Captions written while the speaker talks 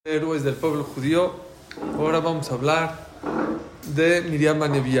Héroes del pueblo judío. Ahora vamos a hablar de Miriam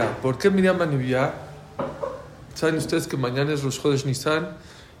Hanevia. ¿Por qué Miriam Hanevia? Saben ustedes que mañana es Rosh Chodesh Nisan,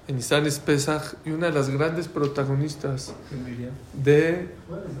 en Nisan es Pesach, y una de las grandes protagonistas de...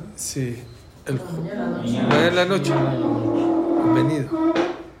 Sí, mañana en la noche. Bienvenido.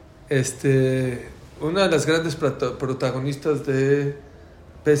 Una de las grandes protagonistas de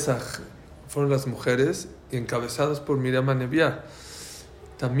Pesach fueron las mujeres, y encabezadas por Miriam Hanevia.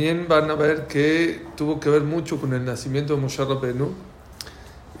 También van a ver que tuvo que ver mucho con el nacimiento de Moshe Rabbeinu.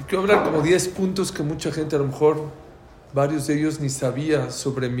 Y quiero hablar como 10 puntos que mucha gente, a lo mejor varios de ellos ni sabía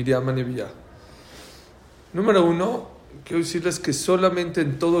sobre Miriam Hanevia. Número 1, quiero decirles que solamente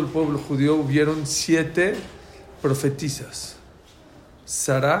en todo el pueblo judío hubieron 7 profetisas: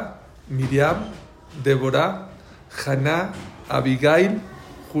 Sara, Miriam, Débora, Haná, Abigail,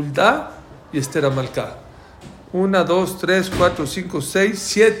 Hulda y Esther Amalcá. 1, 2, 3, 4, 5, 6,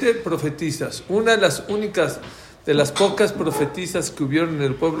 7 profetisas. Una de las únicas, de las pocas profetisas que hubieron en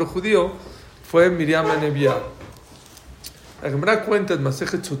el pueblo judío fue Miriam Hanevia. La Gemara cuenta en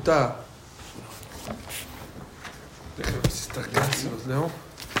Masejet Sotá. Déjenme ver si está acá, si los leo.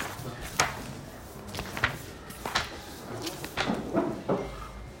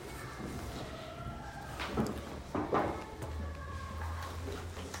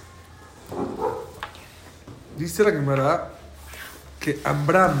 Dice la Gemara que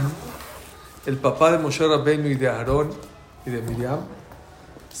Amram, el papá de Moshe Rabbeinu y de Aarón y de Miriam,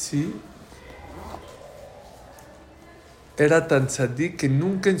 sí, era tan tzaddik que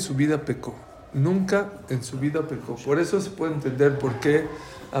nunca en su vida pecó. Nunca en su vida pecó. Por eso se puede entender por qué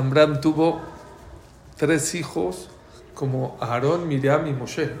Amram tuvo 3 hijos como Aarón, Miriam y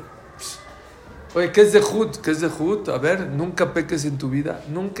Moshe. Oye, ¿qué es de Jud? ¿Qué es de Jud? A ver, nunca peques en tu vida.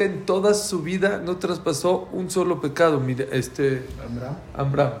 Nunca en toda su vida no traspasó un solo pecado. Mira,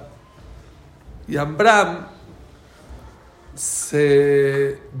 Amram. Y Amram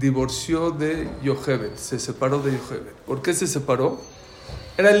se divorció de Yochebed, se separó de Yochebed. ¿Por qué se separó?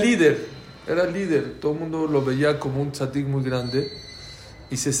 Era líder. Todo el mundo lo veía como un tzaddik muy grande.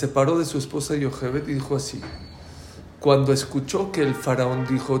 Y se separó de su esposa Yochebed y dijo así: cuando escuchó que el faraón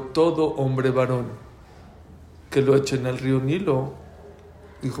dijo, todo hombre varón que lo echen al río Nilo,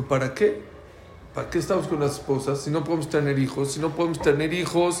 dijo, ¿para qué? ¿Para qué estamos con las esposas si no podemos tener hijos? Si no podemos tener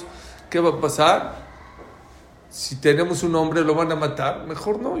hijos, ¿qué va a pasar? Si tenemos un hombre, ¿lo van a matar?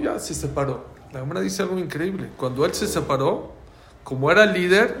 Mejor no, ya se separó. La Gemara dice algo increíble. Cuando él se separó, como era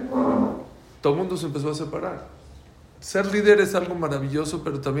líder, todo el mundo se empezó a separar. Ser líder es algo maravilloso,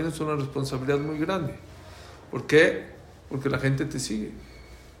 pero también es una responsabilidad muy grande. ¿Por qué? Porque la gente te sigue.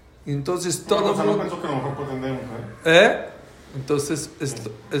 Y entonces todo el mundo... pensó que a lo mejor puede tener mujer. Entonces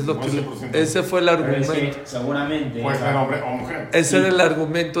es lo que... Ese fue el argumento. Es que seguramente... Puede ser hombre o mujer. Ese era el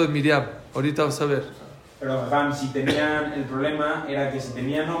argumento de Miriam. Ahorita vas a ver. Pero, Ram, si tenían... El problema era que si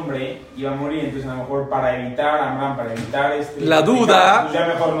tenían hombre, iba a morir. Entonces, a lo mejor para evitar la duda... Pues ya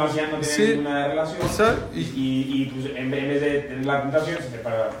mejor no tener sí, ninguna relación. Y pues en vez de tener la tentación,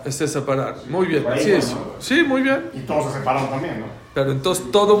 se separaron. Muy bien. Sí, sí, muy bien. Y todos se separaron también, ¿no? Pero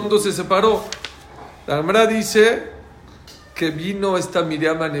entonces todo el mundo se separó. La Gemara dice que vino esta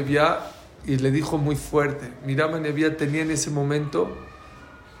Miriam Hanevia y le dijo muy fuerte. Miriam Hanevia tenía en ese momento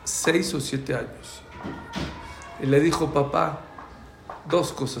 6 o 7 años. Y le dijo, papá,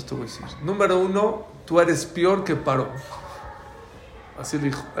 2 cosas te voy a decir. Número 1, tú eres peor que Paró. Así le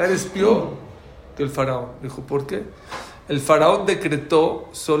dijo, eres peor que el faraón. Dijo, ¿por qué? El faraón decretó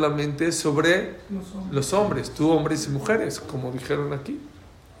solamente sobre los hombres, tú hombres y mujeres, como dijeron aquí,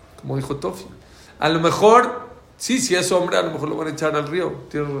 como dijo Tofi. A lo mejor, sí, si es hombre, a lo mejor lo van a echar al río,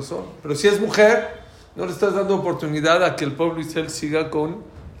 tienes razón. Pero si es mujer, no le estás dando oportunidad a que el pueblo Israel siga con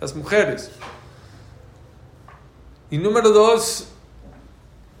las mujeres. Y número 2,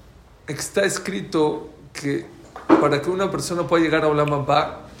 está escrito que para que una persona pueda llegar a Olam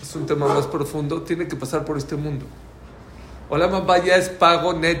Haba, es un tema más profundo, tiene que pasar por este mundo. Olam Haba ya es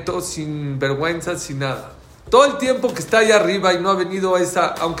pago neto, sin vergüenza, sin nada. Todo el tiempo que está allá arriba y no ha venido a esa...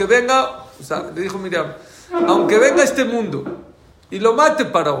 Aunque venga, o sea, le dijo Miriam, aunque venga a este mundo y lo mate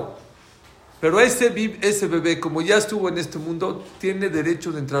Paró, pero ese bebé, como ya estuvo en este mundo, tiene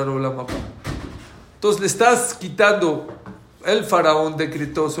derecho de entrar a Olam Haba. Entonces le estás quitando, el faraón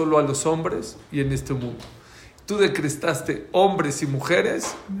decretó solo a los hombres y en este mundo. Tú decretaste hombres y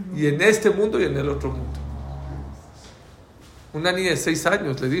mujeres y en este mundo y en el otro mundo. Una niña de 6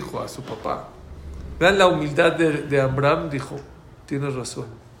 años le dijo a su papá. Vean la humildad de Amram, dijo, tienes razón.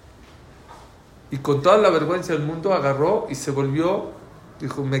 Y con toda la vergüenza del mundo agarró y se volvió,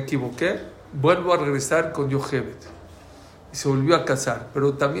 dijo, me equivoqué, vuelvo a regresar con Yochebed. y se volvió a casar.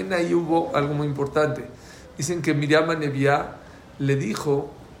 Pero también ahí hubo algo muy importante. Dicen que Miriam Hanevia le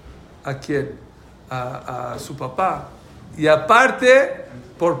dijo ¿a quién? A su papá. Y aparte,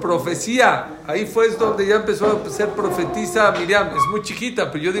 por profecía, ahí fue donde ya empezó a ser profetisa Miriam. Es muy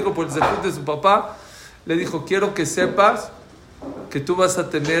chiquita, pero yo digo por el zehut de su papá, le dijo, quiero que sepas que tú vas a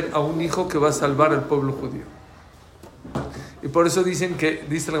tener a un hijo que va a salvar al pueblo judío. Y por eso dice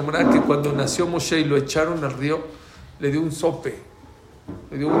la Gemara que cuando nació Moshe y lo echaron al río, le dio un sope,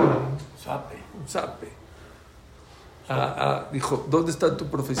 le dio un zape. Dijo, ¿dónde está tu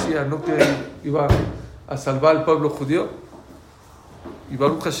profecía? ¿No que iba a salvar al pueblo judío? Y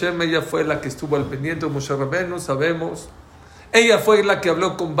Baruch Hashem, ella fue la que estuvo al pendiente de Moshe Rabbeinu, sabemos. Ella fue la que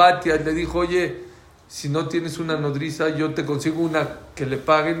habló con Batia y le dijo, oye, si no tienes una nodriza, yo te consigo una que le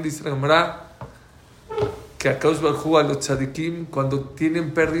paguen. Dice la Gemara que a Kadosh Baruj Hu, a los tzadikim, cuando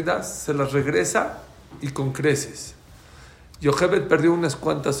tienen pérdidas, se las regresa y con creces. Yochebed perdió unas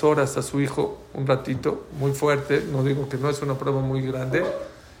cuantas horas a su hijo, un ratito, muy fuerte, no digo que no es una prueba muy grande.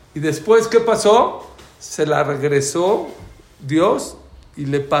 Y después, ¿qué pasó? Se la regresó Dios y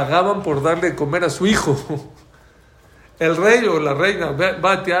le pagaban por darle de comer a su hijo. El rey o la reina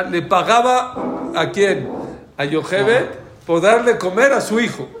Batia le pagaba ¿a quién? A Yochebed por darle de comer a su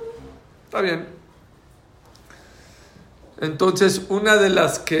hijo. Está bien. Entonces, una de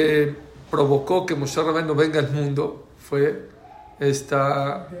las que provocó que Moshe Rabbeinu venga al mundo fue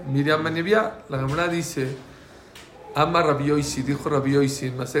esta Miriam Hanevia. La Gemara dice, ama Rabbi Yosi, dijo Rabbi Yosi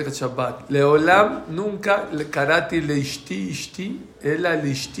en Masechet Shabbat, Leolam nunca le karati le ishti, ela le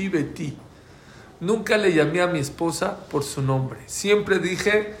ishti beti. Nunca le llamé a mi esposa por su nombre. Siempre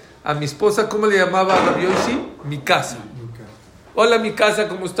dije a mi esposa, ¿cómo le llamaba a Rabbi Yosi? Mi casa. Hola, mi casa,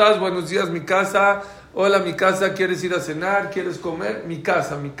 ¿cómo estás? Buenos días, mi casa. Hola, mi casa, ¿quieres ir a cenar? ¿Quieres comer? Mi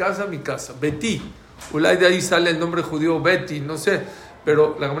casa. Beti. Ulay, de ahí sale el nombre judío Beti, no sé.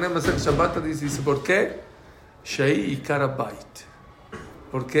 Pero la Gemara de Masechet Shabbat dice, ¿por qué? Shei Ikar Bait.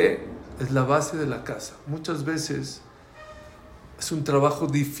 ¿Por qué? Es la base de la casa. Muchas veces es un trabajo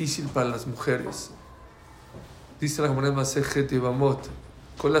difícil para las mujeres. Dice la Gemara de Masechet Yevamot,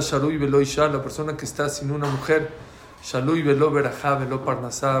 Kol Sharui Velo Isha, la persona que está sin una mujer, Shalui Velo Berajá, Velo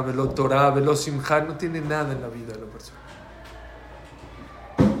Parnasá, Velo Torah, Velo Simcha, no tiene nada en la vida de la persona.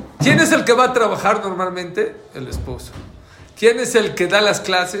 ¿Quién es el que va a trabajar normalmente? El esposo. ¿Quién es el que da las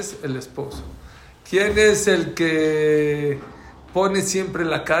clases? El esposo. ¿Quién es el que pone siempre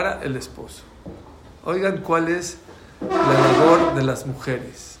la cara? El esposo. Oigan, ¿cuál es la labor de las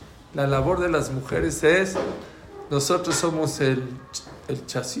mujeres? La labor de las mujeres es, nosotros somos el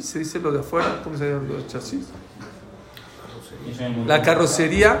chasis, ¿se dice lo de afuera? ¿Cómo se llama lo de chasis? La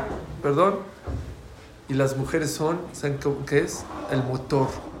carrocería, perdón. Y las mujeres son, ¿saben qué es? El motor.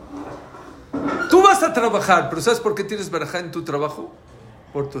 Tú vas a trabajar, pero ¿sabes por qué tienes verajá en tu trabajo?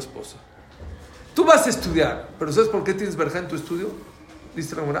 Por tu esposa. Tú vas a estudiar, pero ¿sabes por qué tienes verajá en tu estudio?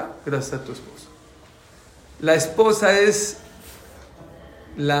 Dice la Gemara, gracias a tu esposa. La esposa es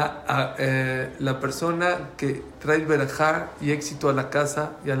la persona que trae verajá y éxito a la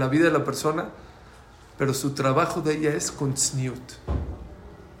casa y a la vida de la persona, pero su trabajo de ella es con tzniut,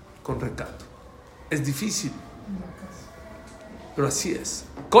 con recato. Es difícil, pero así es.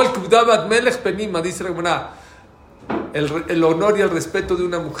 Kol kudabat melech penima, dice la Gemara. El honor y el respeto de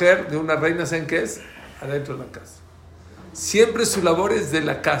una mujer, de una reina, ¿saben qué es? Adentro de la casa. Siempre su labor es de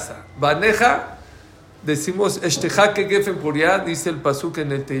la casa. Baneja, decimos, Eshteja que gefen puriá, dice el pasuk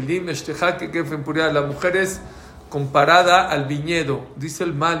en el Teilim, Eshteja que gefen puriá. La mujer es comparada al viñedo. Dice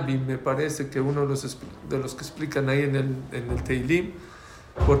el Malvin, me parece que uno de los que explican ahí en el Teilim.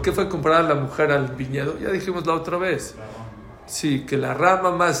 ¿Por qué fue comparada la mujer al viñedo? Ya dijimos la otra vez. Sí, que la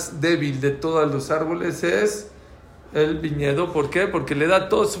rama más débil de todos los árboles es el viñedo. ¿Por qué? Porque le da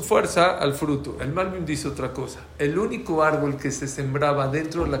toda su fuerza al fruto. El Malvin dice otra cosa. El único árbol que se sembraba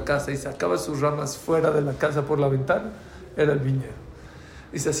dentro de la casa y sacaba sus ramas fuera de la casa por la ventana era el viñedo.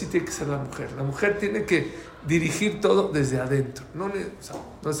 Dice, así tiene que ser la mujer. La mujer tiene que dirigir todo desde adentro. No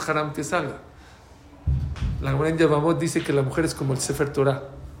es haram que salga. La Gemara en Yevamot dice que la mujer es como el Sefer Torah.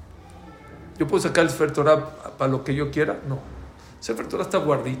 ¿Yo puedo sacar el Sefer Torah para lo que yo quiera? No. El Sefer Torah está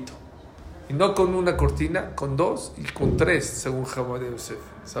guardito. Y no con una cortina, con 2 y con 3, según Jamá de Yosef.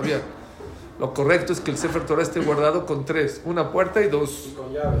 ¿Sabían? Lo correcto es que el Sefer Torah esté guardado con 3. Una puerta y 2. Y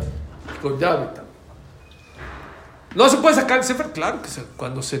con llave. Con llave también. ¿No se puede sacar el Sefer? Claro que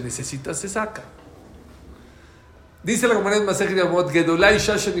cuando se necesita se saca. Dice la Gemara en Masechet Yevamot, Gedolá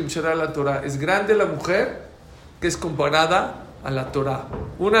isha shenimshara la Torah. Es grande la mujer que es comparada a la Torah.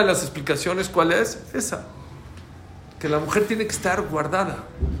 Una de las explicaciones, ¿cuál es? Esa. Que la mujer tiene que estar guardada,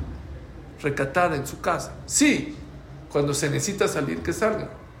 recatada en su casa. Sí, Cuando se necesita salir, que salga.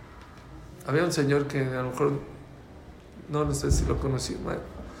 Había un señor que a lo mejor, no sé si lo conocí, bueno,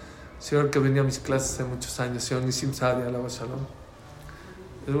 señor que venía a mis clases hace muchos años, señor Nisim Saadi, alaba Shalom.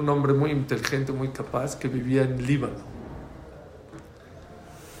 Era un hombre muy inteligente, muy capaz, que vivía en Líbano.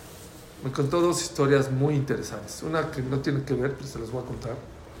 Me contó dos historias muy interesantes. Una que no tiene que ver, pero se las voy a contar,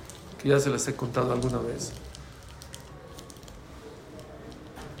 que ya se las he contado alguna vez.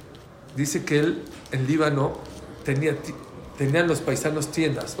 Dice que él, en Líbano, tenían los paisanos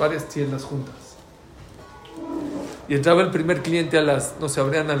tiendas, varias tiendas juntas. Y entraba el primer cliente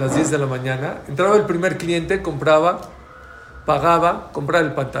abrían a las 10 de la mañana. Entraba el primer cliente, compraba, pagaba, compraba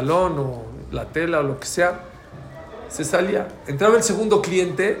el pantalón o la tela o lo que sea. Se salía. Entraba el segundo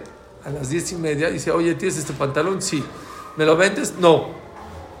cliente a las 10:30 y dice, oye, ¿tienes este pantalón? Sí. ¿Me lo vendes? No.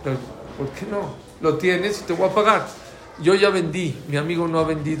 Pero, ¿por qué no? Lo tienes y te voy a pagar. Yo ya vendí, mi amigo no ha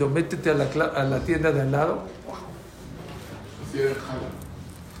vendido. Métete a la tienda de al lado.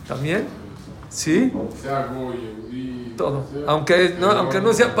 ¿También? ¿Sí? Todo. Aunque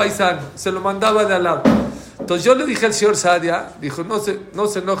no sea paisano, se lo mandaba de al lado. Entonces yo le dije al señor Sadia, dijo, no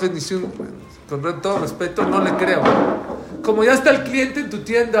se enoje ni si con todo respeto, no le creo. Como ya está el cliente en tu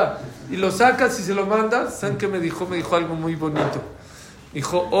tienda y lo sacas y se lo mandas, ¿saben qué me dijo? Me dijo algo muy bonito.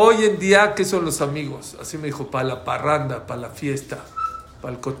 Dijo, hoy en día, ¿qué son los amigos? Así me dijo, para la parranda, para la fiesta,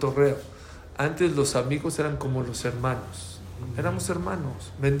 para el cotorreo. Antes los amigos eran como los hermanos. Éramos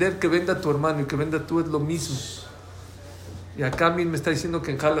hermanos. Vender, que venda tu hermano y que venda tú es lo mismo. Y acá a mí me está diciendo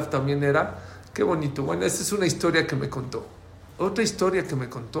que en Jalaf también era. Qué bonito. Bueno, esa es una historia que me contó. Otra historia que me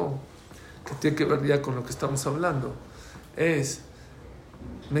contó, que tiene que ver ya con lo que estamos hablando,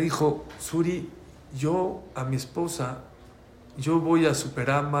 me dijo, Suri, yo a mi esposa, yo voy a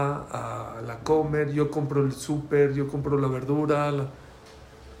Superama, a la Comer, yo compro el súper, yo compro la verdura.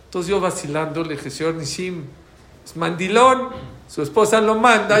 Entonces yo vacilando le dije, señor Nisim, es mandilón, su esposa lo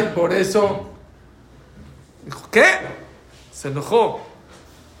manda y por eso. Dijo, ¿qué? Se enojó.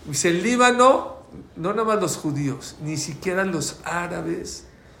 Dice, en Líbano, no nada más los judíos, ni siquiera los árabes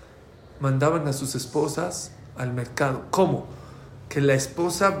mandaban a sus esposas al mercado. ¿Cómo? Que la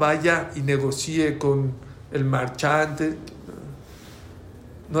esposa vaya y negocie con el marchante.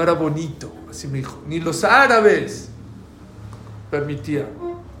 No era bonito, así me dijo. Ni los árabes permitían.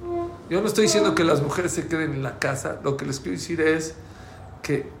 Yo no estoy diciendo que las mujeres se queden en la casa. Lo que les quiero decir es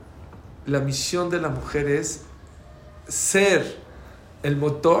que la misión de la mujer es ser el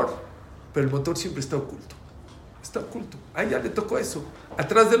motor, pero el motor siempre está oculto. Está oculto. A ella le tocó eso.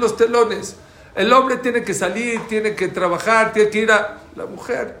 Atrás de los telones. El hombre tiene que salir, tiene que trabajar, tiene que ir a... La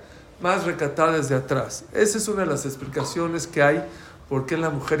mujer más recatada desde atrás. Esa es una de las explicaciones que hay por qué la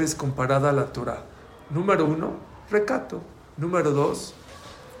mujer es comparada a la Torah. Número 1, recato. Número 2,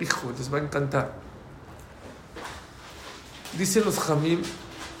 hijo, les va a encantar. Dicen los Jamim,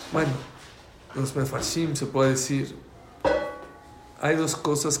 bueno, los Mefarshim se puede decir, hay dos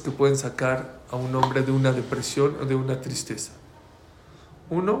cosas que pueden sacar a un hombre de una depresión o de una tristeza.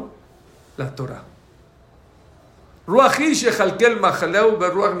 Uno, la Torah.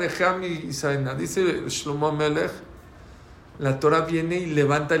 Dice Shlomo Amelech, la Torah viene y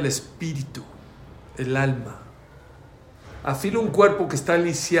levanta el espíritu, el alma. Afila un cuerpo que está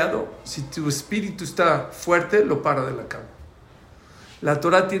lisiado, si tu espíritu está fuerte, lo para de la cama. La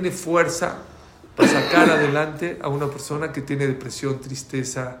Torah tiene fuerza para sacar adelante a una persona que tiene depresión,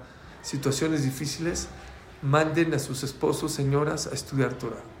 tristeza, situaciones difíciles. Manden a sus esposos, señoras, a estudiar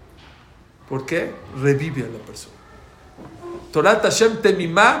Torah. ¿Por qué? Revive a la persona. Torah Tashem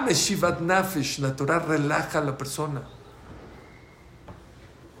Temimah Meshivat Nafesh. La Torah relaja a la persona.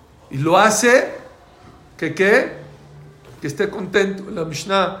 Y lo hace que esté contento. La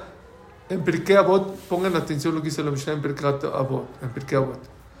Mishnah en Pirkei Avot, pongan atención a lo que dice la Mishnah en Pirkei Avot.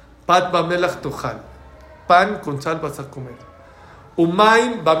 Pat bamelach tochal. Pan con sal vas a comer.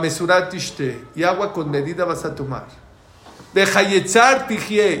 Umaim bamesurat tishte. Y agua con medida vas a tomar. Bejayetzar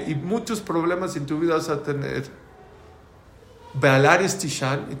tijie. Y muchos problemas en tu vida vas a tener. Bealares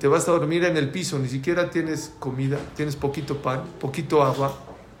tishan. Y te vas a dormir en el piso. Ni siquiera tienes comida. Tienes poquito pan, poquito agua.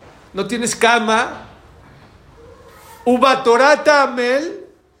 No tienes cama. Uba Torah ta'amel.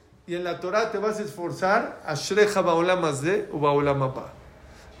 Y en la Torah te vas a esforzar. Ashreja ba'olam hazeh u'ba'olam haba.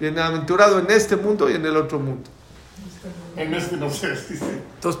 Bienaventurado en este mundo y en el otro mundo. En este no sé.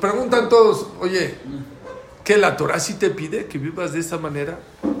 Entonces preguntan todos, oye, ¿que la Torah sí te pide que vivas de esa manera?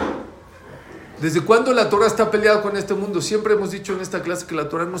 ¿Desde cuándo la Torah está peleada con este mundo? Siempre hemos dicho en esta clase que la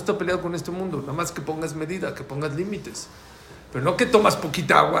Torah no está peleada con este mundo. Nada más que pongas medida, que pongas límites. Pero no que tomas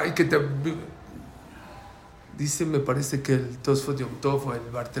poquita agua y que te... Dice, me parece que el Tosfot Yom Tov o el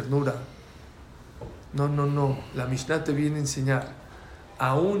Bar Ternura, No. La Mishnah te viene a enseñar,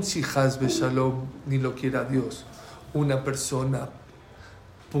 aun si Hazbe Shalom ni lo quiera Dios, una persona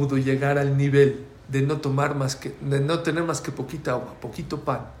pudo llegar al nivel de no tener más que poquita agua, poquito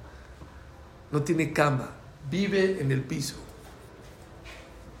pan, no tiene cama, vive en el piso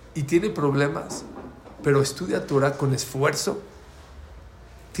y tiene problemas, pero estudia Torah con esfuerzo,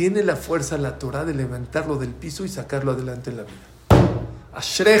 tiene la fuerza la Torah de levantarlo del piso y sacarlo adelante en la vida.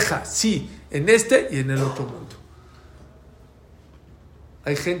 Ashreja, sí, en este y en el otro mundo.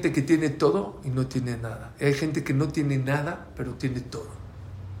 Hay gente que tiene todo y no tiene nada. Hay gente que no tiene nada, pero tiene todo.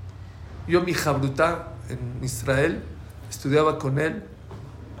 Yo, mi Jabrutá, en Israel, estudiaba con él.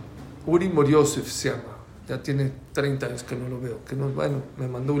 Uri Moriosef se llama. Ya tiene 30 años que no lo veo. Me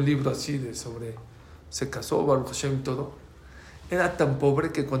mandó un libro así sobre... Se casó, Baruch Hashem y todo. Era tan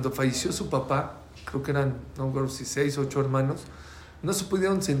pobre que cuando falleció su papá, creo que eran, no creo si 6 o 8 hermanos, no se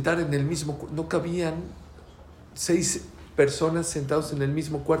pudieron sentar en el mismo... No cabían 6 personas sentados en el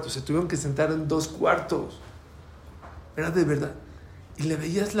mismo cuarto. Se tuvieron que sentar en 2 cuartos. Era de verdad. Y le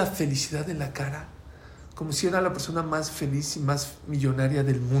veías la felicidad en la cara, como si era la persona más feliz y más millonaria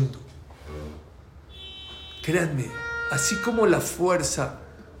del mundo. Créanme, así como la fuerza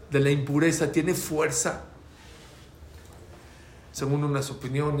de la impureza tiene fuerza, según unas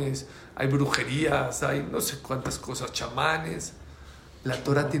opiniones, hay brujerías, hay no sé cuántas cosas, chamanes, la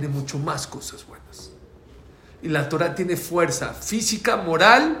Torah tiene mucho más cosas buenas. Y la Torah tiene fuerza física,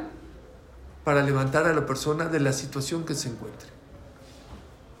 moral, para levantar a la persona de la situación que se encuentre.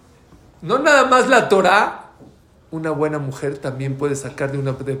 No nada más la Torah, una buena mujer también puede sacar de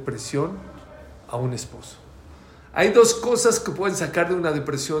una depresión a un esposo. Hay 2 cosas que pueden sacar de una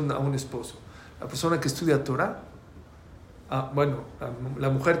depresión a un esposo. La persona que estudia Torah, la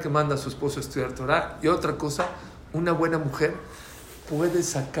mujer que manda a su esposo a estudiar Torah, y otra cosa, una buena mujer puede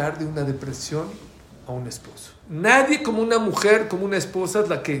sacar de una depresión a un esposo. Nadie como una mujer, como una esposa, es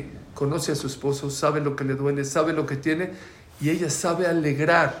la que conoce a su esposo, sabe lo que le duele, sabe lo que tiene, y ella sabe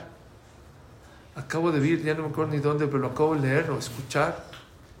alegrar. Acabo de ver, ya no me acuerdo ni dónde, pero lo acabo de leer o escuchar,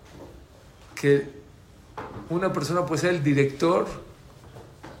 que una persona puede ser el director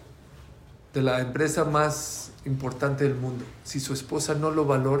de la empresa más importante del mundo. Si su esposa no lo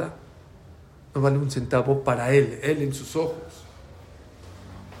valora, no vale un centavo para él en sus ojos.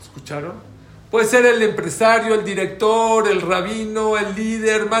 ¿Escucharon? Puede ser el empresario, el director, el rabino, el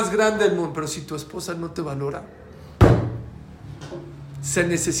líder más grande del mundo, pero si tu esposa no te valora, se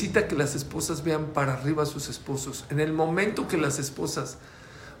necesita que las esposas vean para arriba a sus esposos. En el momento que las esposas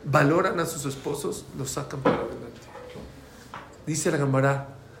valoran a sus esposos, los sacan para adelante. Dice la Gemara,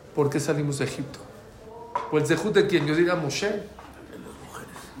 ¿por qué salimos de Egipto? Pues de Jud de quien yo diga Moshe.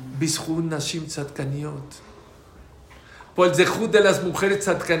 Bizhud Nashim Tzadkaniot. Pues de Jud de las mujeres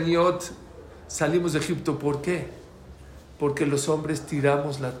Tzadkaniot salimos de Egipto. ¿Por qué? Porque los hombres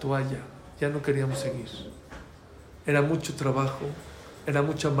tiramos la toalla. Ya no queríamos seguir. Era mucho trabajo, era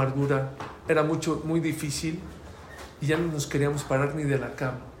mucha amargura, era muy difícil y ya no nos queríamos parar ni de la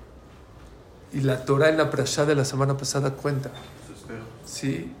cama. Y la Torah en la Parashá de la semana pasada cuenta,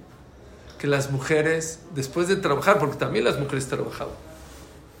 sí, que las mujeres, después de trabajar, porque también las mujeres trabajaban,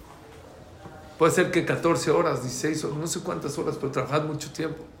 puede ser que 14 horas, 16 horas, no sé cuántas horas, pero trabajaban mucho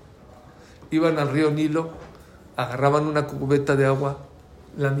tiempo. Iban al río Nilo, agarraban una cubeta de agua,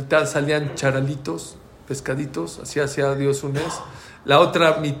 la mitad salían charalitos, pescaditos, así hacía Dios un mes, la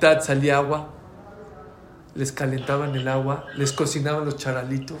otra mitad salía agua, les calentaban el agua, les cocinaban los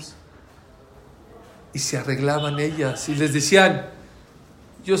charalitos y se arreglaban ellas y les decían,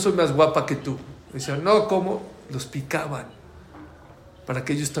 yo soy más guapa que tú. Decían, no, ¿cómo? Los picaban para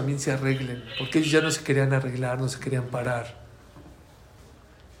que ellos también se arreglen, porque ellos ya no se querían arreglar, no se querían parar.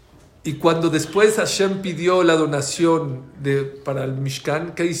 Y cuando después Hashem pidió la donación para el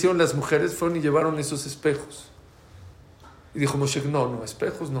Mishkan, ¿qué hicieron las mujeres? Fueron y llevaron esos espejos. Y dijo Moshe, no,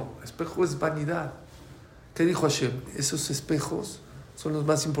 espejos no, espejo es vanidad. ¿Qué dijo Hashem? Esos espejos son los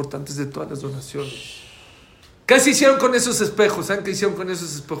más importantes de todas las donaciones. ¿Qué se hicieron con esos espejos? ¿Saben qué hicieron con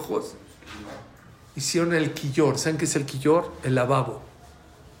esos espejos? Hicieron el quillor. ¿Saben qué es el quillor? El lavabo.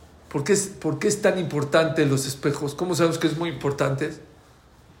 ¿Por qué es tan importante los espejos? ¿Cómo sabemos que es muy importante?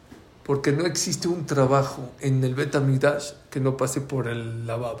 Porque no existe un trabajo en el Bet HaMikdash que no pase por el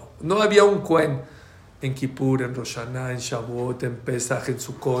lavabo. No había un Kohen en Kippur, en Rosh Hashanah, en Shavuot, en Pesach, en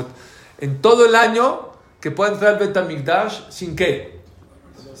Sukkot, en todo el año que pueda entrar al Bet HaMikdash sin ¿qué?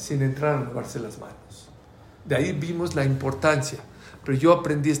 Sin entrar a lavarse las manos. De ahí vimos la importancia. Pero yo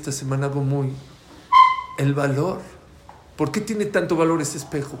aprendí esta semana el valor. ¿Por qué tiene tanto valor ese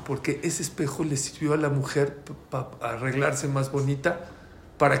espejo? Porque ese espejo le sirvió a la mujer para arreglarse más bonita.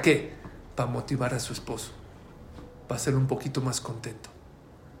 ¿Para qué? para motivar a su esposo, para ser un poquito más contento.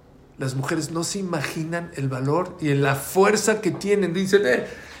 Las mujeres no se imaginan el valor y la fuerza que tienen. Dicen,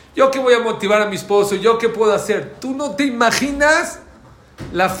 ¿yo qué voy a motivar a mi esposo? ¿Yo qué puedo hacer? Tú no te imaginas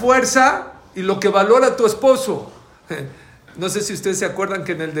la fuerza y lo que valora tu esposo. No sé si ustedes se acuerdan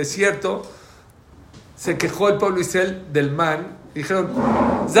que en el desierto se quejó el pueblo de Israel del man. Dijeron,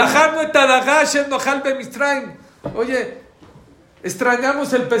 oye,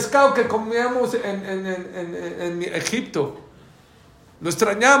 extrañamos el pescado que comíamos en Egipto. Lo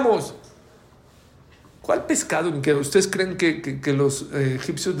extrañamos. ¿Cuál pescado? ¿Ustedes creen que los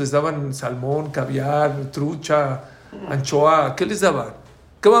egipcios les daban salmón, caviar, trucha, anchoa? ¿Qué les daban?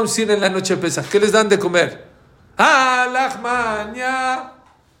 ¿Qué vamos a decir en la noche de Pesaj? ¿Qué les dan de comer? Lachmania.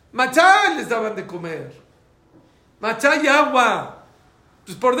 Matzá les daban de comer. Matzá y agua.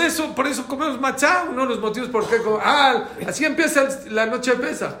 Pues por eso comemos matzá. Uno de los motivos por qué así empieza la noche de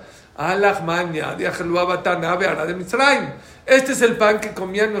Pesaj. Este es el pan que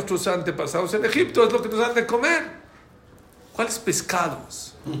comían nuestros antepasados en Egipto, es lo que nos dan de comer. ¿Cuáles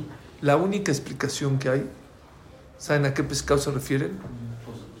pescados? La única explicación que hay, ¿saben a qué pescados se refieren?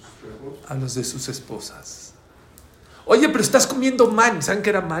 A los de sus esposas. Oye, pero estás comiendo man. ¿Saben qué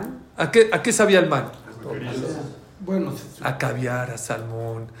era man? ¿A qué sabía el man? Bueno, a caviar, a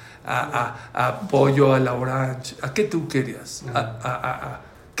salmón, a pollo, a la orange. ¿A qué tú querías?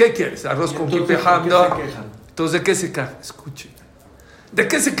 ¿Qué quieres? ¿Arroz con kipe hamda? Entonces, ¿de qué se quejan? Escuchen. ¿De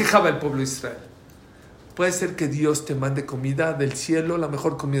qué se quejaba el pueblo de Israel? Puede ser que Dios te mande comida del cielo, la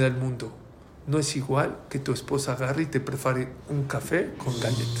mejor comida del mundo. No es igual que tu esposa agarre y te prepare un café con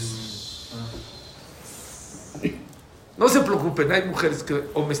galletas. No se preocupen, hay mujeres que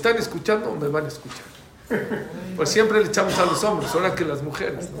o me están escuchando o me van a escuchar. Pues siempre le echamos a los hombres, ahora que las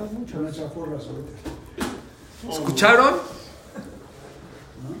mujeres, ¿no? ¿Escucharon?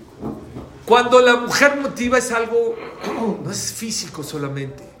 Cuando la mujer motiva es algo, no es físico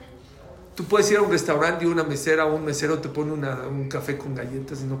solamente. Tú puedes ir a un restaurante y una mesera o un mesero te pone un café con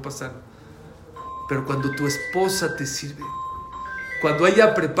galletas y no pasa nada. Pero cuando tu esposa te sirve, cuando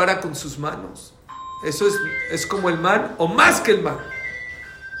ella prepara con sus manos, eso es como el man o más que el man.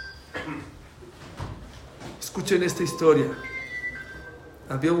 Escuchen esta historia.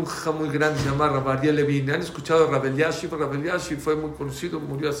 Había un jajam muy grande, se llama Rav Ariel Levin. ¿Han escuchado a Rav Eliashiv? Rav Eliashiv fue muy conocido,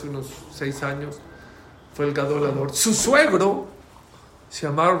 murió hace unos 6 años. Fue el gadolador. Su suegro se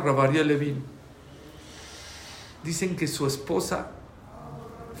llamaba Rav Ariel Levin. Dicen que su esposa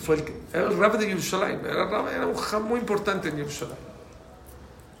era el Rab de Yerushalayim. Era un jajam muy importante en Yerushalayim.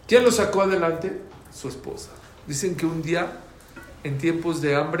 ¿Quién lo sacó adelante? Su esposa. Dicen que un día, en tiempos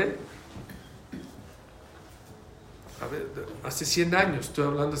de hambre, hace 100 años, estoy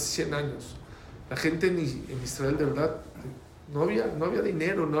hablando hace 100 años, la gente en Israel de verdad no había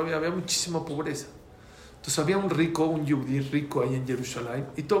dinero, había muchísima pobreza. Entonces había un yudí rico ahí en Jerusalén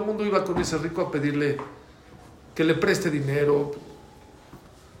y todo el mundo iba con ese rico a pedirle que le preste dinero.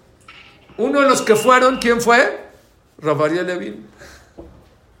 Uno de los que fueron, ¿quién fue? Rav Ariel Levin.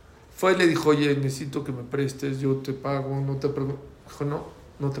 Fue y le dijo, oye, necesito que me prestes, yo te pago, no te pregunto. Dijo,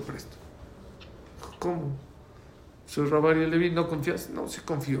 no te presto. Dijo, ¿cómo? Soy Rav Ariel Levin, ¿no confías? No, sí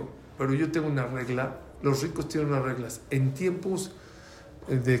confío, pero yo tengo una regla. Los ricos tienen unas reglas. En tiempos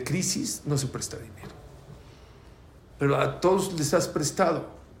de crisis no se presta dinero. Pero a todos les has prestado.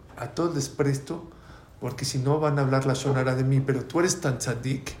 A todos les presto, porque si no van a hablar la shonara de mí. Pero tú eres tan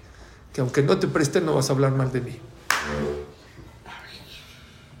tzadik que aunque no te preste no vas a hablar mal de mí.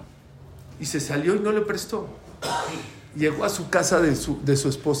 Y se salió y no le prestó. Llegó a su casa de su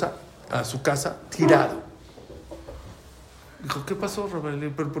esposa, a su casa, tirado. Dijo, ¿qué pasó,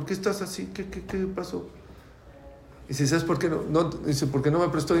 Rafael? ¿Pero por qué estás así? ¿Qué pasó? Dice, ¿sabes por qué no? Dice, porque no me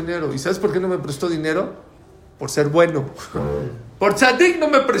prestó dinero. ¿Y sabes por qué no me prestó dinero? Por ser bueno. Por tzadik no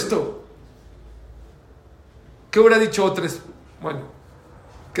me prestó. ¿Qué hubiera dicho otros? Bueno,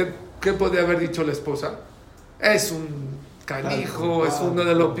 ¿qué podría haber dicho la esposa? Es un canijo, es uno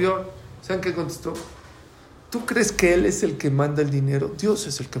de lo peor. ¿Saben qué contestó? ¿Tú crees que él es el que manda el dinero? Dios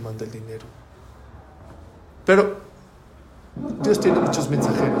es el que manda el dinero. Pero Dios tiene muchos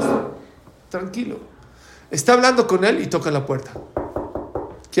mensajeros. Tranquilo. Está hablando con él y toca la puerta.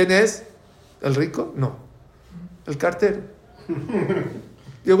 ¿Quién es? ¿El rico? No. El cartero.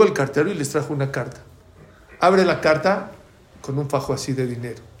 Llegó el cartero y les trajo una carta. Abre la carta con un fajo así de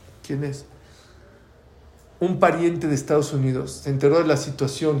dinero. ¿Quién es? Un pariente de Estados Unidos se enteró de la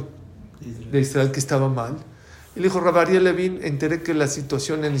situación de Israel que estaba mal. Y le dijo, Rav Ariel Levin, enteré que la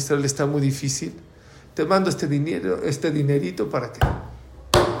situación en Israel está muy difícil. Te mando este dinerito para que...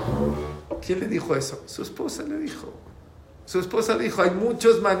 ¿Quién le dijo eso? Su esposa le dijo. Su esposa le dijo, hay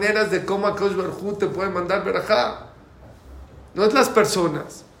muchas maneras de cómo Akadosh Baruj Hu te puede mandar verajá. No es las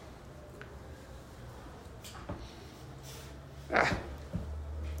personas.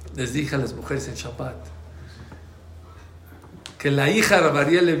 Les dije a las mujeres en Shabbat que la hija de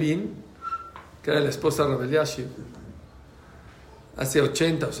Rabariel Levin, que era la esposa de Rabbi Eliashib, hace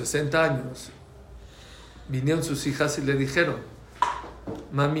 80 o 60 años, vinieron sus hijas y le dijeron,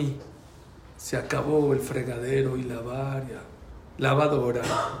 mami, se acabó el fregadero y lavar, ya. Lavadora.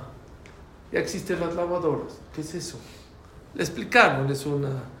 Ya existen las lavadoras. ¿Qué es eso? Le explicaron, es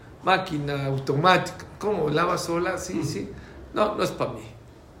una máquina automática. ¿Cómo? ¿Lava sola? Sí, sí. No, no es para mí.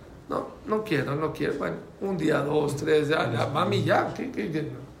 No quiero. Bueno, un día, 2, 3, ya, mami, ya.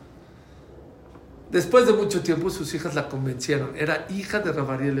 ¿Qué? Después de mucho tiempo, sus hijas la convencieron. Era hija de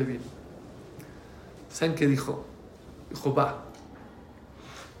Rabariel Levin. ¿Saben qué dijo? Dijo, va,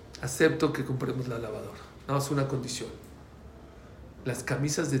 acepto que compremos la lavadora. Nada más una condición. Las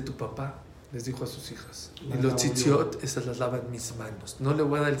camisas de tu papá, les dijo a sus hijas, y los tzitziot, esas las lavan mis manos. No le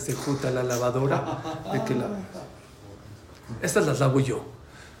voy a dar el sejut a la lavadora de que lave. Estas las lavo yo.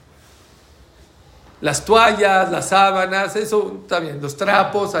 Las toallas, las sábanas, eso está bien. Los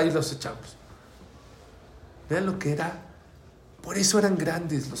trapos, ahí los echamos. Vean lo que era. Por eso eran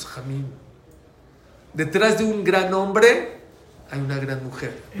grandes los jamim. Detrás de un gran hombre hay una gran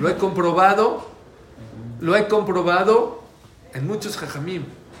mujer. Lo he comprobado en muchos jajamim.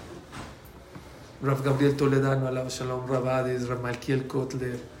 Rav Gabriel Toledano, Alav Shalom, Rav Hades, Rav Malkiel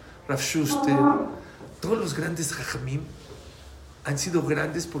Kotler, Rav Shuster. Todos los grandes jajamim han sido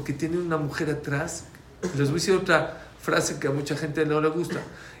grandes porque tienen una mujer atrás. Les voy a decir otra frase que a mucha gente no le gusta.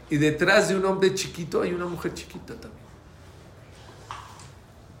 Y detrás de un hombre chiquito hay una mujer chiquita también.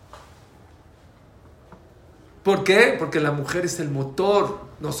 ¿Por qué? Porque la mujer es el motor.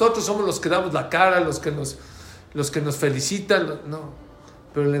 Nosotros somos los que damos la cara, los que nos felicitan. No.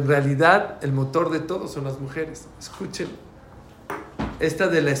 Pero en realidad el motor de todo son las mujeres. Escuchen. Esta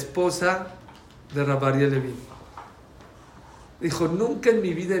de la esposa de Rabariel Levin. Dijo, nunca en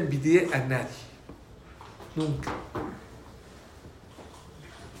mi vida envidié a nadie. Nunca.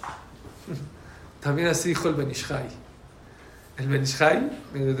 También así dijo el Ben Ishai. El Ben Ishai,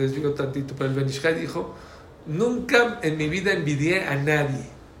 me desvío tantito, pero el Ben Ishai dijo, nunca en mi vida envidié a nadie,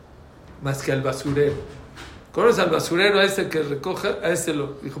 más que al basurero. ¿Conoces al basurero, a ese que recoge? A ese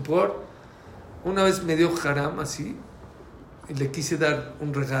lo dijo, una vez me dio haram así, y le quise dar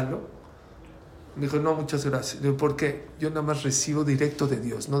un regalo. Me dijo, no, muchas gracias. Le digo, ¿por qué? Yo nada más recibo directo de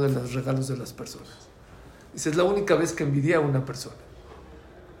Dios, no de los regalos de las personas. Dice, es la única vez que envidié a una persona.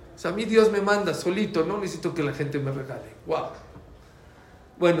 O sea, a mí Dios me manda solito, no necesito que la gente me regale. ¡Wow!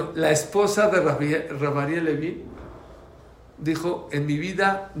 Bueno, la esposa de Rabariel Levin dijo,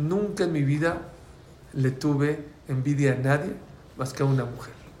 nunca en mi vida le tuve envidia a nadie más que a una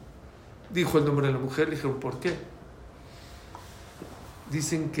mujer. Dijo el nombre de la mujer, le dijeron, ¿por qué?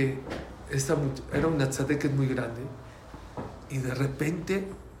 Dicen que era una tzadeket muy grande y de repente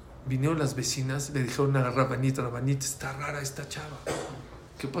vinieron las vecinas, le dijeron a la rabanita, está rara esta chava.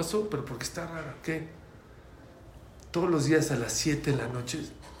 ¿Qué pasó? ¿Pero por qué está rara? ¿Qué? Todos los días a las 7 de la noche,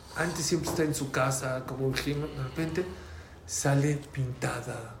 antes siempre está en su casa, como dijimos, de repente sale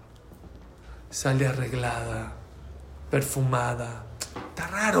pintada, sale arreglada, perfumada. Está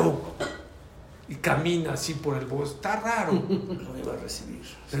raro. Y camina así por el bosque. Está raro. Lo iba a recibir.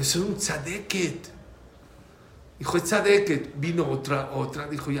 Pero es un tzadeket. Dijo, es tzadeket. Vino otra.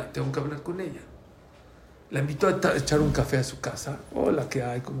 Dijo, ya, tengo que hablar con ella. La invitó a echar un café a su casa. Hola, ¿qué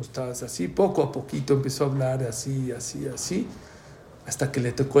hay? ¿Cómo estás? Así, poco a poquito empezó a hablar así. Hasta que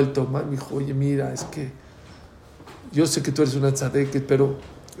le tocó el tomar. Me dijo, oye, mira, es que yo sé que tú eres una tzadeket, pero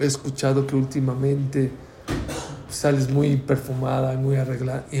he escuchado que últimamente sales muy perfumada, muy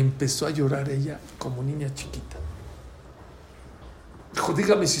arreglada. Y empezó a llorar ella como niña chiquita. Dijo,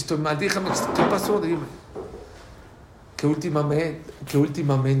 dígame si estoy mal, dígame, ¿qué pasó? Dime. Que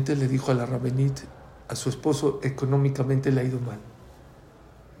últimamente le dijo a la rabenit, a su esposo económicamente le ha ido mal.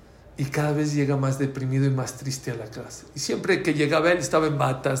 Y cada vez llega más deprimido y más triste a la casa. Y siempre que llegaba él estaba en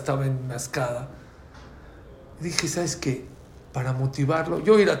bata, estaba enmascada. Y dije, ¿sabes qué? Para motivarlo,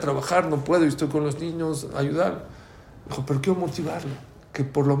 yo ir a trabajar no puedo, estoy con los niños, ayudar. Dijo, pero quiero motivarlo, que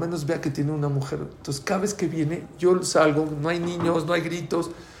por lo menos vea que tiene una mujer. Entonces cada vez que viene, yo salgo, no hay niños, no hay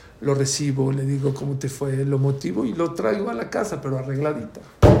gritos, lo recibo, le digo cómo te fue, lo motivo y lo traigo a la casa, pero arregladita.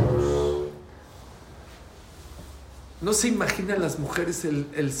 No se imaginan las mujeres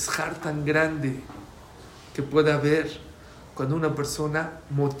el zhar tan grande que puede haber cuando una persona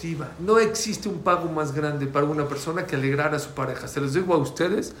motiva. No existe un pago más grande para una persona que alegrar a su pareja. Se los digo a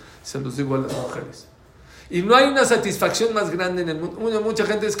ustedes, se los digo a las mujeres. Y no hay una satisfacción más grande en el mundo. Mucha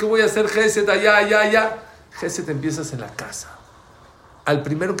gente es que voy a hacer Gesed allá. Gesed empiezas en la casa. Al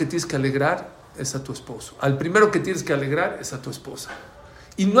primero que tienes que alegrar es a tu esposo. Al primero que tienes que alegrar es a tu esposa.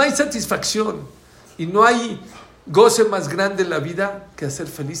 Y no hay satisfacción. Y no hay goce más grande en la vida que hacer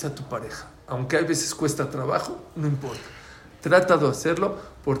feliz a tu pareja. Aunque a veces cuesta trabajo, no importa. Trata de hacerlo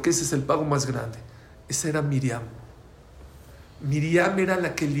porque ese es el pago más grande. Esa era Miriam. Miriam era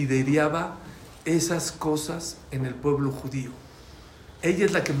la que lideraba esas cosas en el pueblo judío. Ella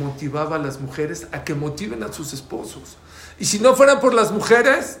es la que motivaba a las mujeres a que motiven a sus esposos. Y si no fueran por las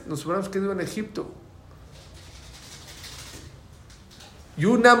mujeres, nos hubiéramos quedado en Egipto. Y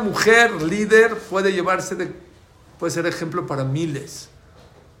una mujer líder puede ser ejemplo para miles.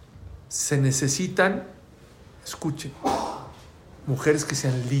 Se necesitan, escuchen, mujeres que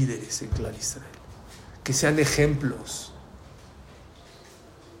sean líderes en Clar Israel, que sean ejemplos.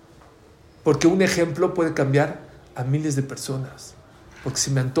 Porque un ejemplo puede cambiar a miles de personas. Porque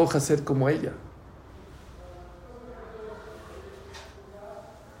se me antoja ser como ella.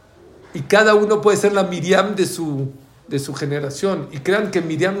 Y cada uno puede ser la Miriam de su generación. Y crean que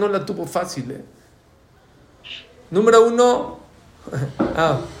Miriam no la tuvo fácil. Número 1,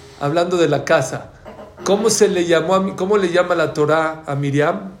 hablando de la casa. ¿Cómo le llama la Torá a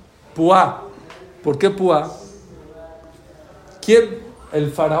Miriam? Puá. ¿Por qué Puá? ¿Quién? El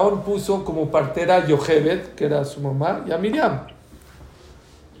faraón puso como partera a Yochebed, que era su mamá, y a Miriam.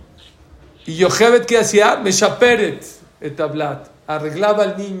 Y Yochebed, ¿qué hacía? Meshaperet etablat. Arreglaba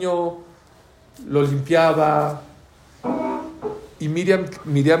al niño, lo limpiaba. Y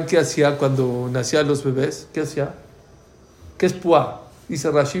Miriam, ¿qué hacía cuando nacían los bebés? ¿Qué hacía? ¿Qué es Puá? Dice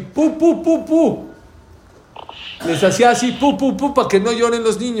Rashi, pu, pu, pu, pu. Les hacía así, pu, pu, pu, para que no lloren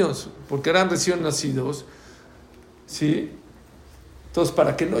los niños, porque eran recién nacidos. ¿Sí? Entonces,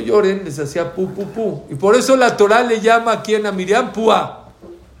 para que no lloren, les hacía pu, pu, pu. Y por eso la Torá le llama a quien, a Miriam, Puá.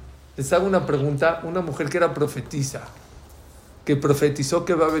 Les hago una pregunta. Una mujer que era profetisa, que profetizó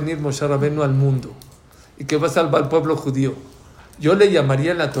que va a venir Moshe Rabbeinu al mundo y que va a salvar al pueblo judío. Yo le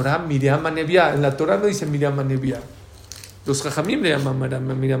llamaría en la Torá Miriam Hanevia. En la Torá no dice Miriam Hanevia. Los jajamim le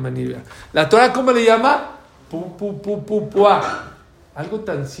llaman Miriam Hanevia. ¿La Torá cómo le llama? Pu, pu, pu, pu, puá. Algo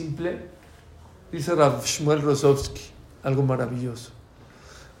tan simple. Dice Rav Shmuel Rosovsky, algo maravilloso.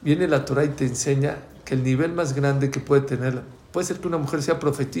 Viene la Torá y te enseña que el nivel más grande que puede tener, puede ser que una mujer sea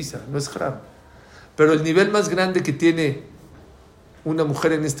profetisa, no es haram, pero el nivel más grande que tiene una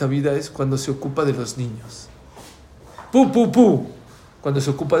mujer en esta vida es cuando se ocupa de los niños. Pu, pu, pu. Cuando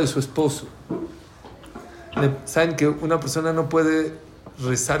se ocupa de su esposo. Saben que una persona no puede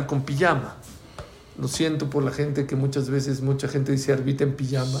rezar con pijama. Lo siento por la gente que muchas veces mucha gente dice arbita en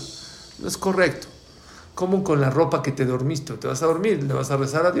pijama. No es correcto. ¿Cómo con la ropa que te dormiste? Te vas a dormir, le vas a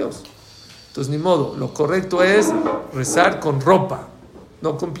rezar a Dios. Entonces ni modo. Lo correcto es rezar con ropa,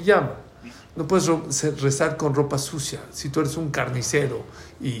 no con pijama. No puedes rezar con ropa sucia. Si tú eres un carnicero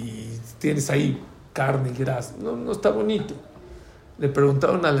y tienes ahí carne y grasa, no está bonito. Le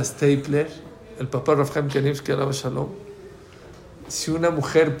preguntaron a la Stapler, el papá Rav Chaim Kanievsky, alaba Shalom, si una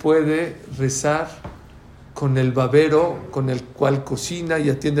mujer puede rezar con el babero con el cual cocina y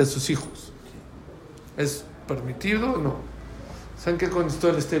atiende a sus hijos. ¿Es permitido o no? ¿Saben qué contestó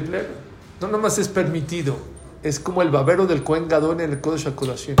el Stapler? No nomás es permitido, es como el babero del Kohen Gadol en el Kodesh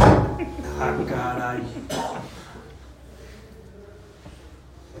HaKodashim. Ah, caray.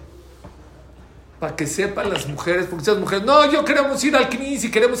 Para que sepan las mujeres, porque esas mujeres, no, yo queremos ir al Knis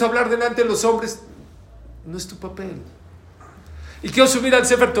y queremos hablar delante de los hombres. No es tu papel. Y quiero subir al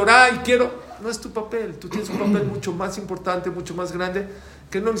Sefer Torah y no es tu papel. Tú tienes un papel mucho más importante, mucho más grande,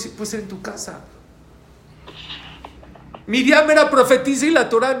 que no puede ser en tu casa. Miriam era profetisa y la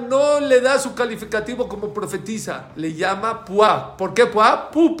Torah no le da su calificativo como profetisa. Le llama Puá. ¿Por qué Puá?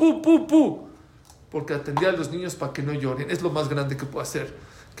 Pu, pu, pu, pu. Porque atendía a los niños para que no lloren. Es lo más grande que puede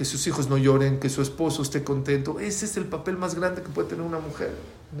hacer. Que sus hijos no lloren, que su esposo esté contento. Ese es el papel más grande que puede tener una mujer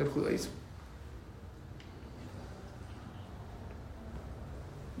en el judaísmo.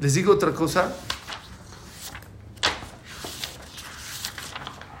 Les digo otra cosa.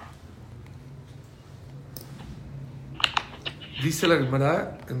 Dice la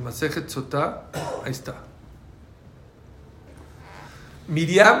Gemara en Masejet Sotá, ahí está.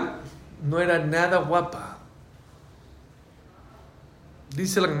 Miriam no era nada guapa.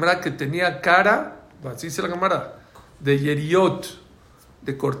 Dice la Gemara que tenía cara, dice la Gemara, de yeriot,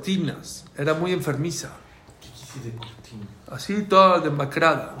 de cortinas. Era muy enfermiza. ¿Qué quise de cortina? Así, toda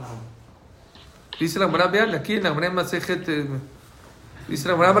demacrada. Dice la Gemara, vean aquí en la Gemara Masejet, dice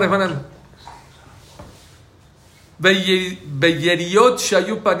la Gemara, hermanan, Beyeriot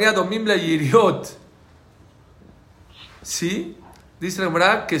shayu panea domim la yeriot. Sí, dice la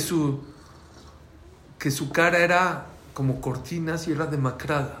Gemara que su cara era como cortinas y era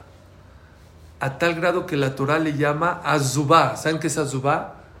demacrada. A tal grado que la Torah le llama azubá. ¿Saben qué es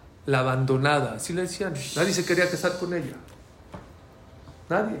azubá? La abandonada. Así le decían. Nadie se quería casar con ella.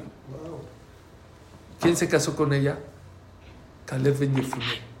 Nadie. ¿Quién se casó con ella? Caleb ben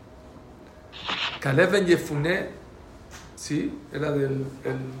Yefuné. Caleb ben Yefuné, sí, era el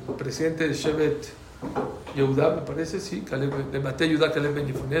presidente de Shevet Yehudá, me parece, sí. Le maté a Yehudá, Caleb ben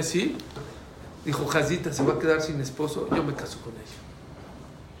Yefuné, sí. Dijo, Jazita se va a quedar sin esposo, yo me caso con ella.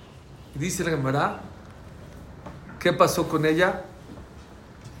 Y dice la Gemara, ¿qué pasó con ella?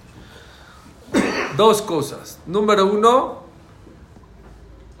 Dos cosas. Número uno,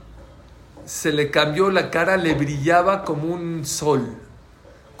 se le cambió la cara, le brillaba como un sol.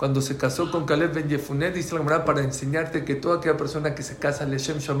 Cuando se casó con Caleb ben Yefuné, dice la Gemara, para enseñarte que toda aquella persona que se casa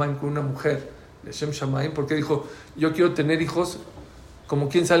Leshem Shamayim con una mujer, Leshem Shamayim, porque dijo, yo quiero tener hijos, ¿como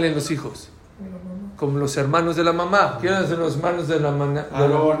quién salen los hijos? Como los hermanos de la mamá. ¿Quiénes son los hermanos de la mamá?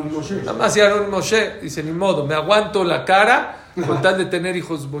 Aarón y Moshe. Nada más y Aarón y Moshe. Dice, ni modo, me aguanto la cara con tal de tener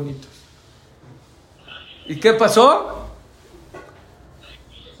hijos bonitos. ¿Y qué pasó?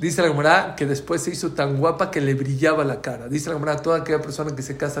 Dice la Gemara que después se hizo tan guapa que le brillaba la cara. Dice la Gemara, toda aquella persona que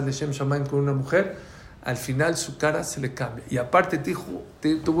se casa de Shem Shamayim con una mujer, al final su cara se le cambia. Y aparte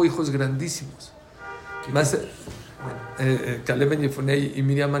tuvo hijos grandísimos. Más Caleb ben Yefuné y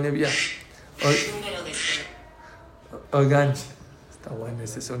Miriam Hanevia. Oigan, está bueno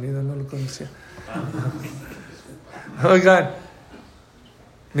ese sonido, no lo conocía. Oigan,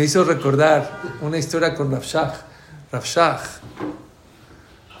 me hizo recordar una historia con Rav Shach.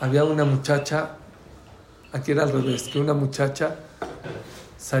 Había una muchacha, aquí era al revés, que una muchacha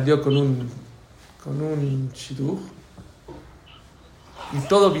salió con un shidduch y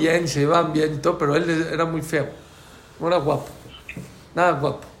todo bien, se llevaban bien y todo, pero él era muy feo, no era guapo, nada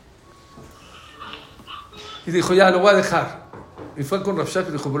guapo. Y dijo, ya, lo voy a dejar. Y fue con Rav Shach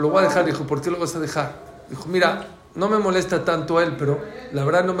y dijo, lo voy a dejar. Dijo, ¿por qué lo vas a dejar? Dijo, mira, no me molesta tanto él, pero la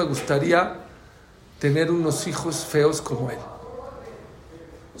verdad no me gustaría tener unos hijos feos como él.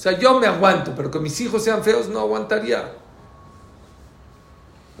 O sea, yo me aguanto, pero que mis hijos sean feos no aguantaría.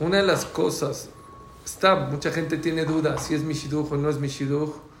 Una de las cosas, mucha gente tiene dudas si es mi shidduch o no es mi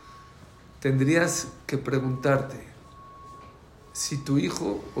shidduch. Tendrías que preguntarte si tu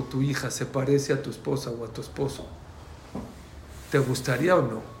hijo o tu hija se parece a tu esposa o a tu esposo. ¿Te gustaría o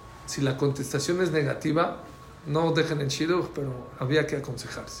no? Si la contestación es negativa, no dejen el shidduch, pero había que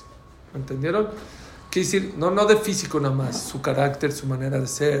aconsejarse. ¿Me entendieron? Quiere decir, no de físico nada más, su carácter, su manera de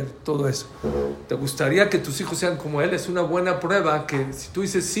ser, todo eso. ¿Te gustaría que tus hijos sean como él? Es una buena prueba que si tú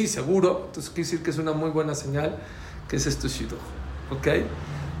dices sí, seguro, entonces quiere decir que es una muy buena señal que ese es tu shidduch. ¿Ok?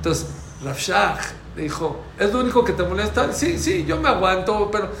 Entonces, Rav Shach dijo, ¿es lo único que te molesta? Sí, yo me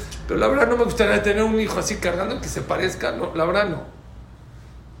aguanto, pero la verdad no me gustaría tener un hijo así cargando que se parezca. No, la verdad no.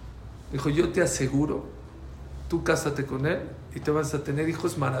 Dijo, yo te aseguro, tú cásate con él y te vas a tener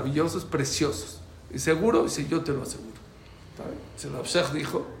hijos maravillosos, preciosos. Y seguro, sí, yo te lo aseguro. Rav Shach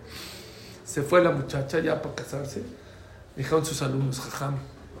dijo, se fue la muchacha ya para casarse. Dijeron sus alumnos, jajam,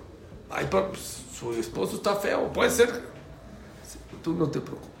 ay, pues, su esposo está feo, puede ser. Tú no te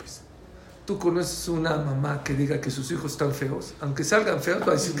preocupes. Tú conoces una mamá que diga que sus hijos están feos, aunque salgan feos,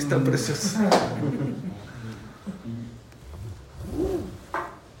 va a decir que están preciosos.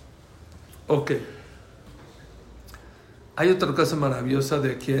 Ok. Hay otra cosa maravillosa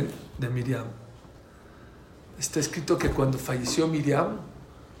de quién, de Miriam. Está escrito que cuando falleció Miriam,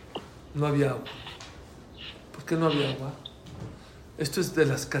 no había agua. ¿Por qué no había agua? Esto es de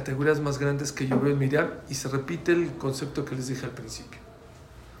las categorías más grandes que yo veo en Miriam y se repite el concepto que les dije al principio.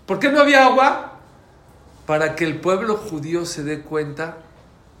 ¿Por qué no había agua? Para que el pueblo judío se dé cuenta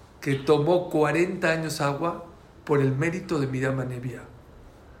que tomó 40 años agua por el mérito de Miriam Hanevia.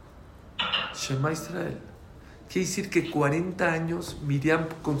 Shema Israel. Quiere decir que 40 años Miriam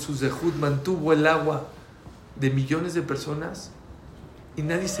con su zehut mantuvo el agua de millones de personas y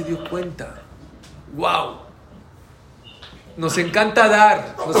nadie se dio cuenta. ¡Wow! Nos encanta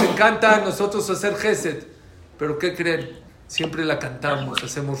dar, nos encanta a nosotros hacer gesed, pero ¿qué creen? Siempre la cantamos,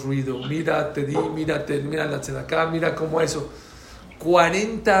 hacemos ruido. Mira, te di, mira la tzedaká, mira cómo eso.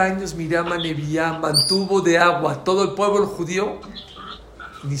 40 años Miriam Hanevia mantuvo de agua todo el pueblo judío,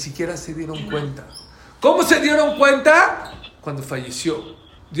 ni siquiera se dieron cuenta. ¿Cómo se dieron cuenta? Cuando falleció.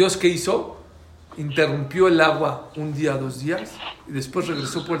 ¿Dios qué hizo? Interrumpió el agua un día, 2 días, y después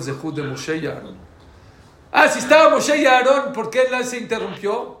regresó por el zehut de Moshe y Aarón. Si estaba Moshe y Aarón, ¿por qué él se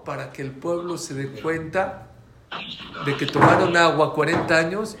interrumpió? Para que el pueblo se dé cuenta de que tomaron agua 40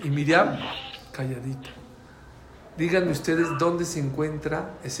 años y Miriam calladita. Díganme ustedes dónde se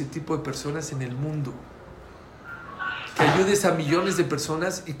encuentra ese tipo de personas en el mundo. Que ayudes a millones de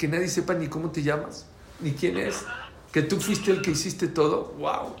personas y que nadie sepa ni cómo te llamas, ni quién es. Que tú fuiste el que hiciste todo.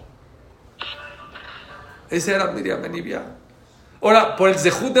 ¡Wow! Ese era Miriam Hanevia. Ahora, por el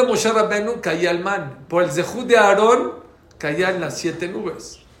zehut de Moshe Rabbeinu caía el man. Por el zehut de Aarón caían las 7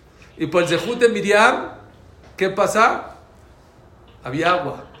 nubes. Y por el zehut de Miriam, ¿qué pasa? Había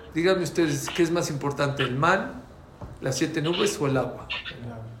agua. Díganme ustedes, ¿qué es más importante? ¿El man, las 7 nubes o el agua?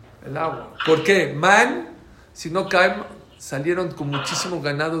 El agua. ¿Por qué? Man, si no caen, salieron con muchísimo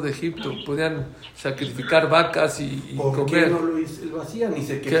ganado de Egipto. Podían sacrificar vacas y ¿Por comer. qué no lo hacían y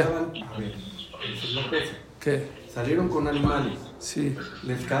se quejaban? A ver, esa es la cosa. ¿Qué? Salieron con animales. Sí.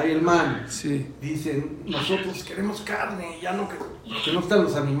 Les cae el man. Sí. Dicen, nosotros queremos carne, ya no que no están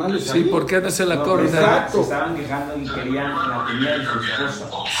los animales. Sí, ahí. ¿por qué no se la No, comen? exacto. Se estaban quejando y querían la comida de su esposa.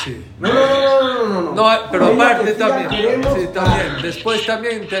 Sí. No. No, pero Ella aparte decía, también. queremos Sí, también. carne. Después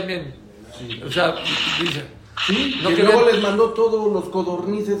también. Sí. O sea, dice. Sí, No y querían- luego les mandó todos los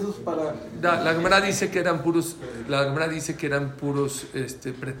codornices esos para... La Gemara dice que eran puros. La Gemara dice que eran puros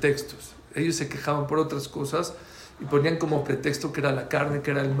pretextos. Ellos se quejaban por otras cosas y ponían como pretexto que era la carne,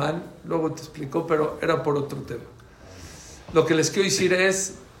 que era el man. Luego te explicó, pero era por otro tema. Lo que les quiero decir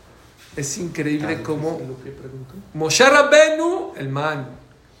es increíble cómo Moshe Rabbeinu, el man,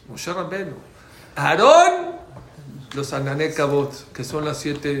 Moshe Rabbeinu, Aarón, los Anané Kabot, que son las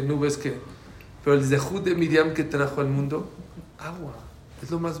 7 nubes que, pero el zehut de Miriam que trajo al mundo, agua,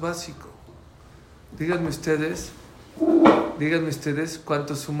 es lo más básico. Díganme ustedes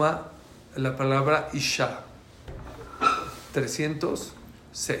cuánto suma la palabra Isha.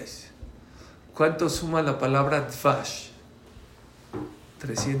 306. ¿Cuánto suma la palabra Dvash?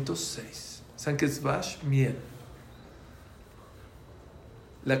 306. ¿Saben qué es Dvash? Miel.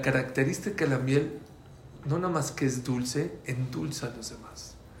 La característica de la miel, no nada más que es dulce, endulza a los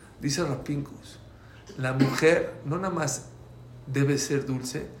demás. Dice Rapinkus, la mujer no nada más debe ser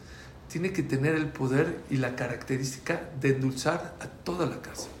dulce, tiene que tener el poder y la característica de endulzar a toda la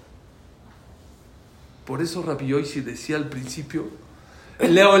casa. Por eso Rabbi Yosi decía al principio,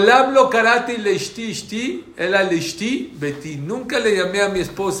 Leolam lo karati leishti ishti, ela leishti beti. Nunca le llamé a mi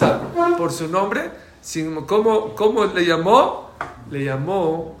esposa por su nombre, sino ¿cómo le llamó? Le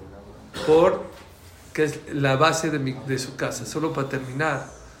llamó por que es la base de su casa. Solo para terminar,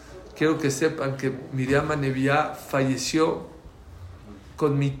 quiero que sepan que Miriam Hanevia falleció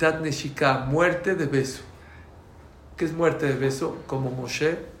con mitad neshika, muerte de beso. ¿Qué es muerte de beso? Como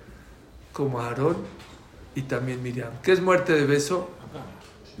Moshe, como Aarón y también Miriam. ¿Qué es muerte de beso?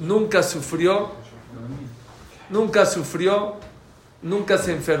 Nunca sufrió, nunca se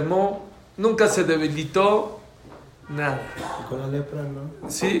enfermó, nunca se debilitó, nada. Y con la lepra, ¿no?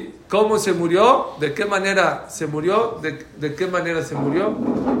 ¿Sí? ¿Cómo se murió? ¿De qué manera se murió? ¿De qué manera se murió?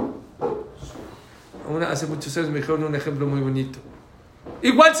 Hace muchos años me dijeron un ejemplo muy bonito.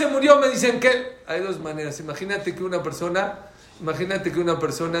 Igual se murió, me dicen que hay 2 maneras. Imagínate que una persona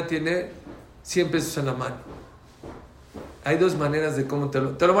tiene 100 pesos en la mano. Hay 2 maneras de cómo te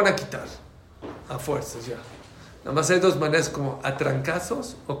lo van a quitar. A fuerzas ya. Nada más hay 2 maneras, como a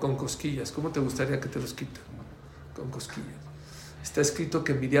trancazos o con cosquillas. ¿Cómo te gustaría que te los quiten? Con cosquillas. Está escrito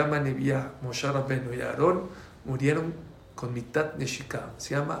que Miriam Hanevia, Moshe Rabbeinu y Aarón murieron con mitad neshika.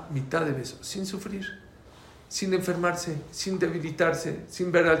 Se llama mitad de beso. Sin sufrir, sin enfermarse, sin debilitarse,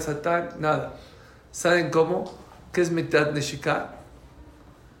 sin ver al Satán, nada. ¿Saben cómo? ¿Qué es mitad neshika?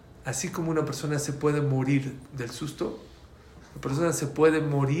 Así como una persona se puede morir del susto, la persona se puede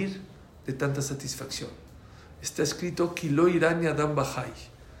morir de tanta satisfacción. Está escrito Kilo Irani Adam Bahai.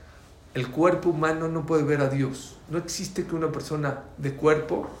 El cuerpo humano no puede ver a Dios. No existe que una persona de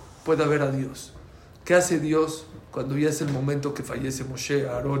cuerpo pueda ver a Dios. ¿Qué hace Dios cuando ya es el momento que fallece Moshe,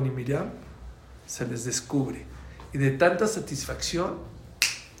 Aarón y Miriam? Se les descubre. Y de tanta satisfacción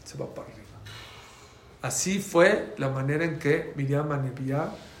se va para arriba. Así fue la manera en que Miriam Hanevia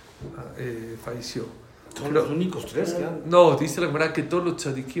falleció. Son los únicos 3 que han. No, dice la verdad que todos los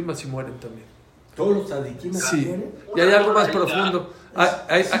tzadikim así mueren también. Todos los tzadikim Sí. mueren. Y hay algo más profundo.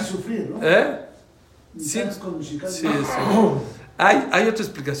 Sin sufrir, ¿no? Sí, Con musical. sí, sí. Hay otra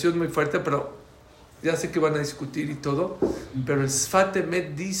explicación muy fuerte, pero ya sé que van a discutir y todo, pero el Sfat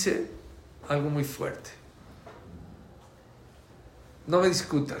Emet dice algo muy fuerte. No me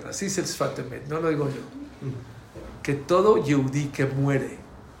discutan, así es el Sfat Emet, no lo digo yo. Que todo Yehudí que muere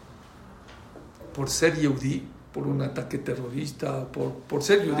por ser Yehudí, por un ataque terrorista, por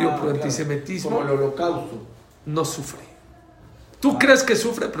ser judío, por antisemitismo, Como el holocausto. no sufre. Tú crees que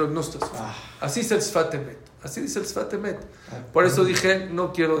sufre, pero no está sufriendo. Así es el Sfat Emet. Así dice el Sfat Emet. Por eso dije,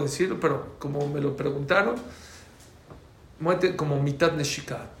 no quiero decirlo, pero como me lo preguntaron, muerte como mitad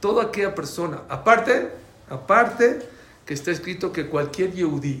neshika. Toda aquella persona, aparte que está escrito que cualquier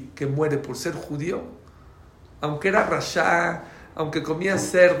yehudí que muere por ser judío, aunque era rasha, aunque comía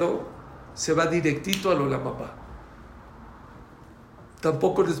cerdo, se va directito al Olam Haba.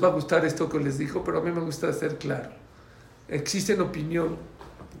 Tampoco les va a gustar esto que les digo, pero a mí me gusta ser claro. Existe opinión,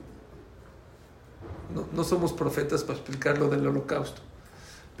 no somos profetas para explicar lo del holocausto,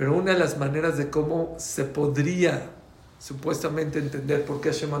 pero una de las maneras de cómo se podría supuestamente entender por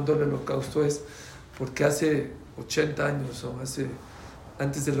qué Hashem mandó el holocausto es porque hace 80 años o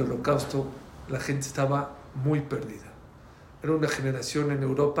antes del holocausto la gente estaba muy perdida. Era una generación en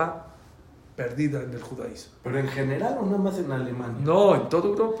Europa perdida en el judaísmo. ¿Pero en general o nada más en Alemania? No, en toda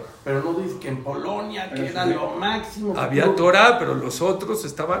Europa. Pero no dices que en Polonia, que era lo máximo. Había Torah, pero los otros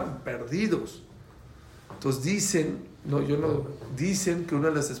estaban perdidos. Entonces dicen que una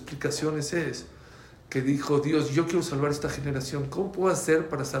de las explicaciones es que dijo Dios, yo quiero salvar esta generación. ¿Cómo puedo hacer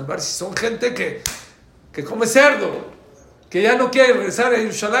para salvar si son gente que come cerdo? Que ya no quiere regresar a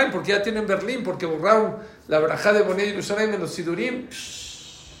Jerusalén porque ya tienen Berlín, porque borraron la brajá de Boné Jerusalén en los Sidurim.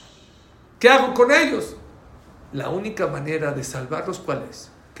 ¿Qué hago con ellos? La única manera de salvarlos, ¿cuál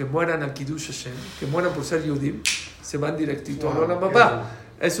es? Que mueran al Kiddush Hashem, que mueran por ser Yudim, se van directito a Olam Haba.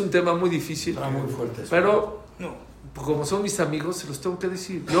 Es un tema muy difícil, muy fuerte, pero como son mis amigos, se los tengo que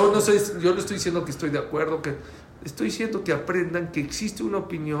decir. Yo no estoy diciendo que estoy de acuerdo, estoy diciendo que aprendan que existe una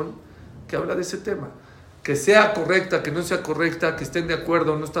opinión que habla de ese tema. Que sea correcta, que no sea correcta, que estén de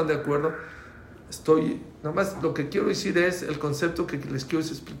acuerdo o no están de acuerdo. Nada más lo que quiero decir es, el concepto que les quiero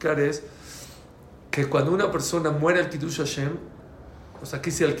explicar es que cuando una persona muere al Kiddush Hashem, o sea,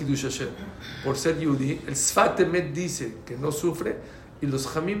 ¿qué sea el Kiddush Hashem? Por ser Yehudi, el Sfat Emet dice que no sufre, y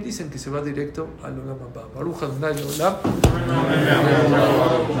los Hamim dicen que se va directo al Olam Haba. Baruch Adonai Olam.